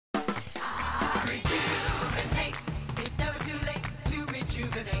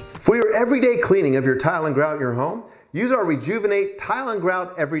For your everyday cleaning of your tile and grout in your home, use our Rejuvenate Tile and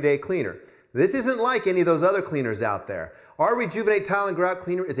Grout Everyday Cleaner. This isn't like any of those other cleaners out there. Our Rejuvenate Tile and Grout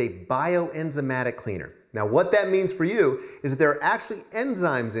Cleaner is a BIO-Enzimático cleaner. Now what that means for you is that there are actually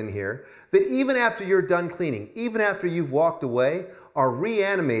enzymes in here that even after you're done cleaning, even after you've walked away, are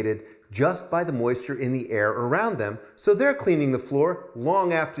reanimated just by the moisture in the air around them, so they're cleaning the floor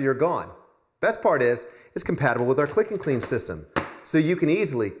long after you're gone. Best part is, it's compatible with our click and clean system. So you can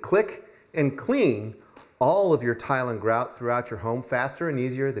easily click and clean all of your tile and grout throughout your home faster and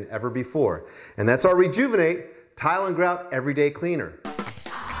easier than ever before. And that's our Rejuvenate Tile and Grout Everyday Cleaner.